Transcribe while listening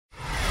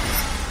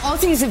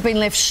Aussies have been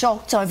left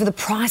shocked over the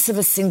price of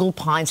a single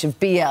pint of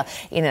beer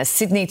in a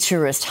Sydney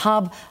tourist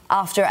hub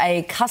after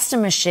a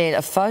customer shared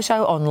a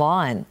photo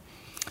online.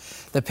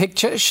 The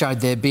picture showed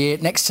their beer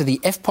next to the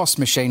EFTPOS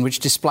machine, which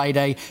displayed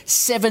a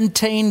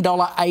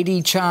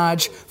 $17.80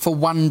 charge for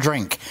one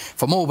drink.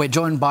 For more, we're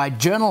joined by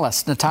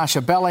journalist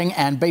Natasha Belling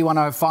and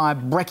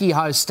B105 Brekkie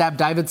host Stav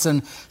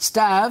Davidson.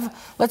 Stav,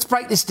 let's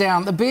break this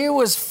down. The beer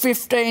was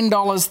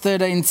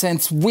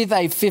 $15.13 with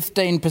a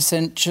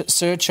 15%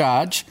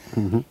 surcharge.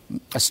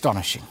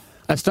 Astonishing.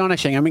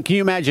 Astonishing. I mean, can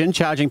you imagine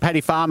charging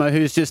Paddy Farmer,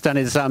 who's just done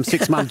his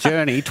 6-month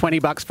journey,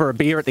 $20 for a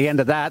beer at the end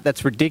of that?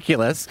 That's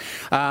ridiculous.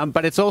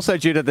 But it's also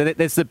due to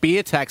there's the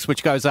beer tax,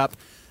 which goes up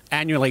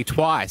annually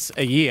twice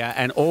a year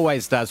and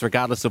always does,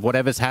 regardless of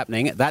whatever's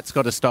happening. That's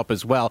got to stop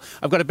as well.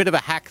 I've got a bit of a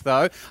hack,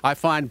 though. I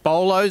find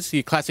Bolos,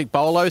 your classic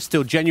Bolos,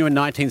 still genuine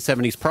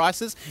 1970s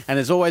prices, and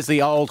there's always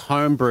the old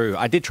homebrew.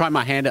 I did try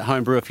my hand at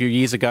homebrew a few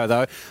years ago,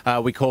 though.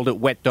 We called it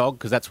Wet Dog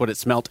because that's what it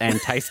smelt and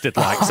tasted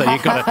like. So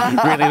you've got to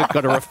really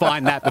got to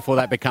refine that before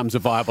that becomes a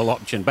viable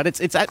option. But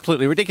it's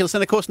absolutely ridiculous.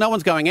 And, of course, no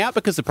one's going out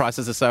because the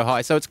prices are so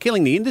high, so it's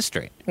killing the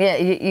industry. Yeah,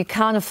 you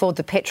can't afford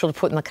the petrol to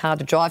put in the car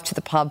to drive to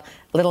the pub,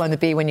 let alone the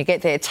beer when you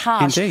get there.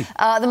 Taj, Indeed.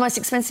 The most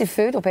expensive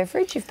food or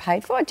beverage you've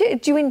paid for? Do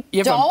you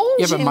indulge?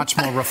 You have a much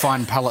more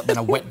refined palate than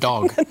a Wet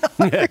Dog,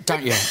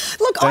 don't you?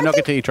 Look, Don't knock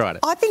it till you tried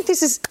it. I think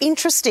this is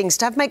interesting.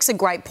 Stav makes a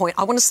great point.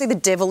 I want to see the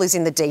devil is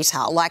in the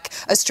detail. Like,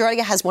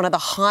 Australia has one of the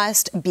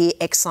highest beer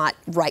excise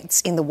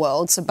rates in the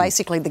world. So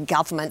basically the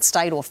government,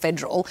 state or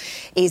federal,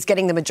 is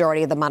getting the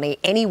majority of the money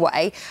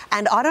anyway.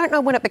 And I don't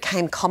know when it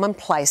became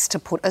commonplace to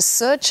put a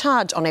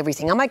surcharge on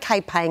everything. I'm OK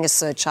paying a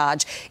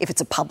surcharge if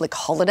it's a public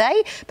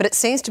holiday, but it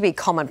seems to be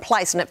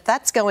commonplace. And if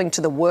that's going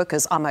to the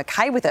workers, I'm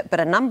OK with it.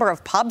 But a number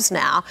of pubs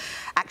now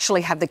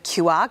actually have the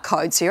QR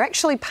code. So you're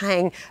actually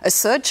paying a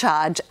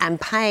surcharge and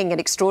paying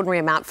an extraordinary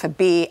amount for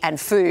beer and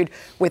food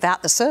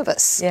without the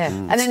service. Yeah,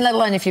 and then let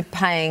alone if you're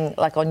paying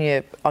like on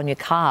your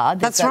card.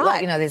 That's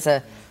right. Like, there's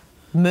a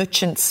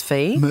merchant's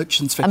fee.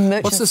 Merchant's fee.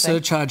 Merchant's What's the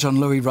surcharge on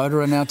Louis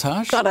Roederer now,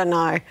 Taj? I don't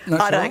know. Not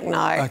I sure? don't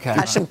know. Okay.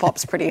 Cash and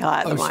pop's pretty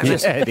high at the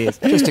moment. Yeah, it is.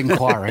 Just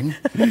inquiring.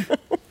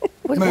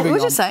 What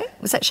did you say?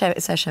 Was that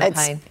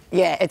champagne?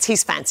 It's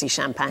his fancy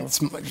champagne.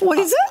 What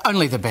is it?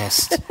 Only the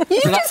best.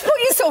 You just put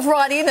yourself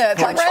right in it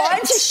by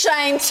trying to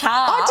shame Taj.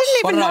 I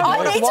didn't even know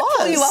what I it need to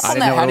pull you was. up on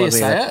didn't know that. How do you was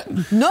say it.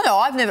 it? No,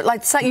 I've never.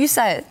 You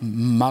say it.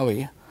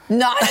 Moe.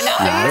 No.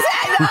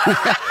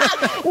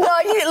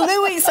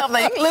 Louis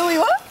something. Louis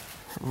what?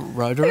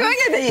 Roederer.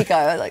 Okay, there you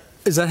go.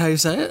 Is that how you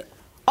say it?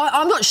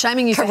 I'm not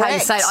shaming you for how you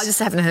Correct. say it. I just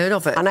haven't heard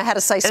of it. I know how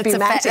to say That's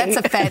spumante.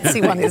 a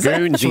fancy one, isn't it?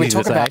 Goon Should we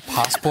Jesus, talk about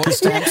passport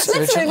stamps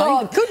Let's move urgently?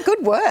 on.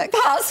 Good work.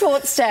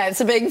 Passport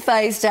stamps are being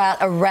phased out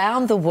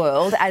around the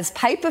world as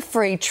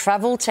paper-free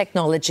travel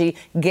technology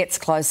gets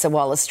closer,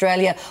 while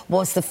Australia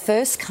was the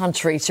first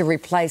country to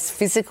replace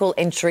physical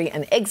entry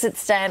and exit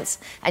stamps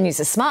and use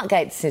a smart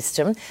gate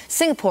system.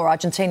 Singapore,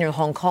 Argentina and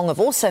Hong Kong have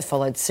also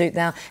followed suit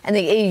now, and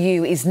the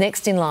EU is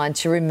next in line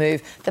to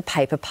remove the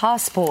paper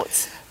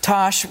passports.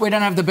 Tash, we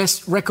don't have the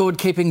best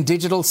record-keeping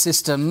digital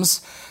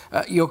systems.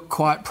 You're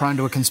quite prone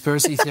to a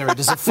conspiracy theory.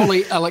 Does a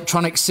fully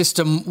electronic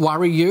system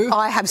worry you?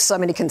 I have so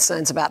many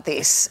concerns about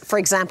this. For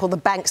example, the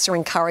banks are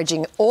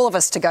encouraging all of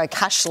us to go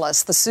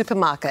cashless. The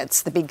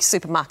supermarkets, the big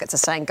supermarkets are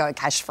saying go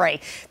cash-free.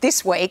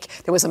 This week,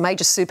 there was a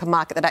major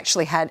supermarket that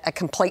actually had a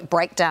complete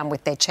breakdown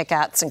with their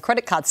checkouts and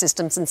credit card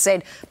systems and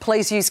said,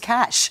 please use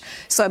cash.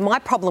 So my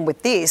problem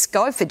with this,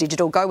 go for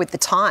digital, go with the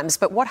times,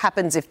 but what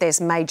happens if there's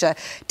major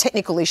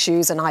technical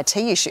issues and IT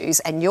issues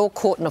and you're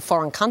caught in a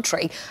foreign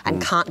country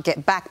and can't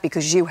get back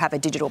because you have a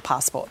digital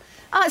passport?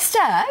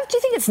 Stav, do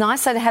you think it's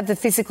nice though to have the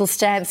physical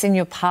stamps in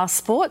your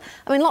passport?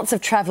 I mean, lots of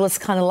travellers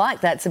kind of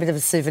like that. It's a bit of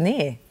a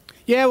souvenir.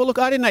 Yeah, well, look,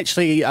 I didn't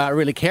actually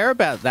really care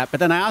about that, but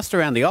then I asked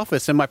around the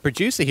office, and my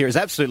producer here is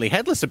absolutely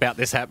headless about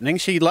this happening.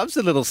 She loves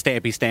the little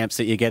stampy stamps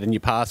that you get in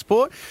your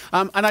passport.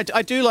 And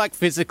I do like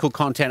physical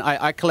content.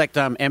 I collect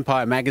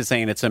Empire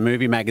magazine. It's a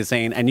movie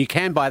magazine, and you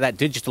can buy that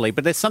digitally,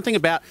 but there's something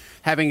about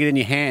having it in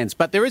your hands.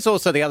 But there is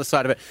also the other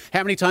side of it.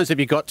 How many times have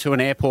you got to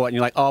an airport and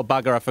you're like, oh,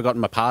 bugger, I've forgotten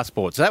my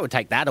passport? So that would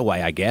take that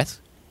away, I guess.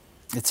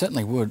 It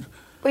certainly would.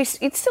 Well,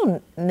 you'd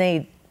still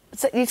need...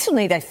 So you still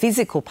need a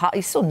physical part.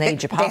 You still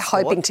need your passport.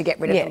 They're hoping to get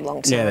rid of them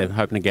long term. Yeah, they're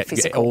hoping to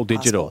get all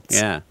digital.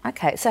 passports. Yeah.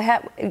 Okay, so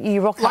how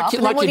you rock up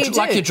and then what do you do?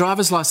 Like your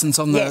driver's licence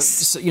on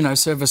Yes. the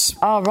service.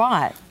 Oh,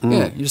 right.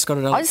 Yeah, you just got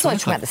it. I just thought you were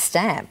talking about the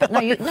stamp. But no,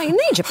 you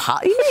need your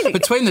part. You need it.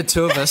 Between the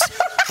two of us,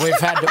 we've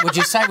had. Would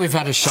you say we've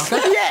had a shocker?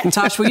 Yeah.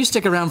 Tash, will you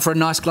stick around for a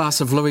nice glass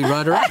of Louis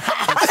Roederer? Look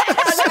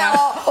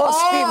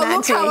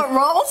how it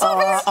rolls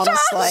off his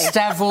honestly.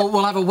 Stav,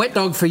 we'll have a Wet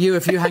Dog for you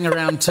if you hang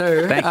around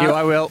too. Thank you,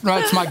 I will.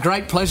 Right, it's my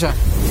great pleasure.